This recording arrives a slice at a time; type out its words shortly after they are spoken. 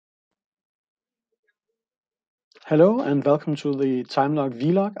Hello and welcome to the TimeLog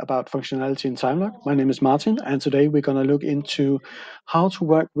vlog about functionality in TimeLog. My name is Martin and today we're going to look into how to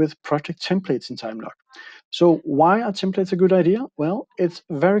work with project templates in TimeLog. So why are templates a good idea? Well, it's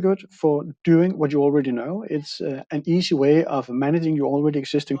very good for doing what you already know. It's an easy way of managing your already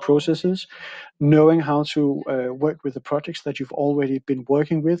existing processes, knowing how to work with the projects that you've already been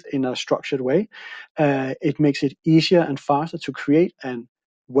working with in a structured way. It makes it easier and faster to create and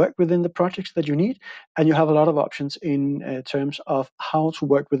work within the projects that you need, and you have a lot of options in terms of how to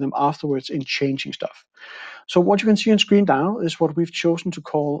work with them afterwards in changing stuff. So what you can see on screen now is what we've chosen to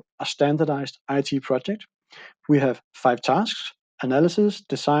call a standardized IT project. We have 5 tasks: analysis,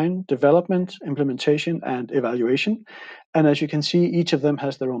 design, development, implementation, and evaluation. And as you can see, each of them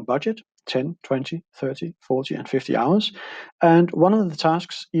has their own budget: 10, 20, 30, 40, and 50 hours. And one of the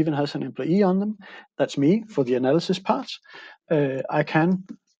tasks even has an employee on them. That's me for the analysis part. I can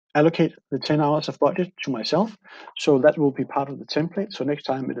allocate the 10 hours of budget to myself, so that will be part of the template. So next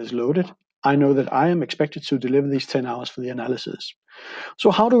time it is loaded, I know that I am expected to deliver these 10 hours for the analysis.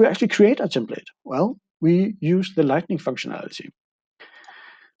 So how do we actually create a template? Well, we use the Lightning functionality.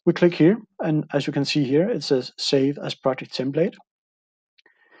 We click here, and as you can see here, it says Save as Project Template.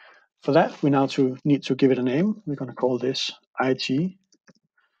 For that, we now need to give it a name. We're going to call this IT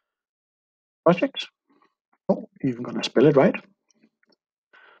Project. Oh, even going to spell it right.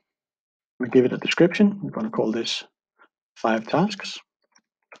 We give it a description. We're going to call this 5 tasks.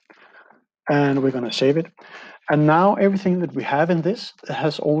 And we're going to save it. And now everything that we have in this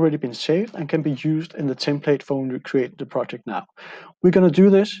has already been saved and can be used in the template for when we create the project now. We're going to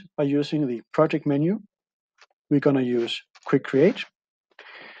do this by using the project menu. We're going to use Quick Create.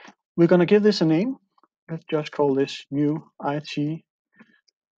 We're going to give this a name. Let's just call this New IT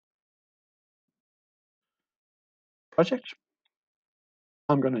Project.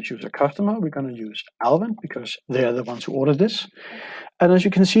 I'm going to choose a customer. We're going to use Alvin because they are the ones who ordered this. And as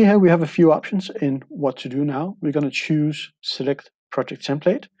you can see here, we have a few options in what to do now. We're going to choose Select Project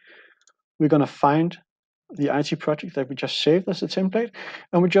Template. We're going to find the IT project that we just saved as a template,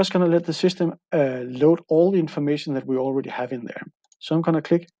 and we're just going to let the system load all the information that we already have in there. So I'm going to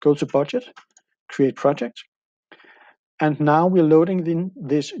click Go to Budget, Create Project. And now we're loading in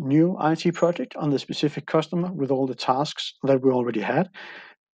this new IT project on the specific customer with all the tasks that we already had.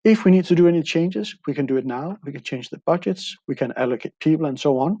 If we need to do any changes, we can do it now. We can change the budgets, we can allocate people and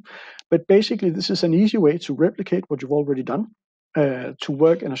so on. But basically, this is an easy way to replicate what you've already done, to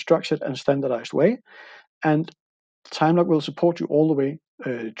work in a structured and standardized way. And TimeLog will support you all the way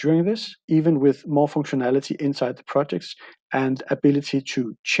during this, even with more functionality inside the projects and ability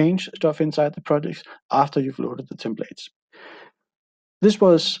to change stuff inside the projects after you've loaded the templates. This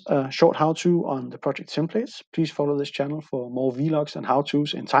was a short how-to on the project templates. Please follow this channel for more vlogs and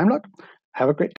how-tos in TimeLog. Have a great day.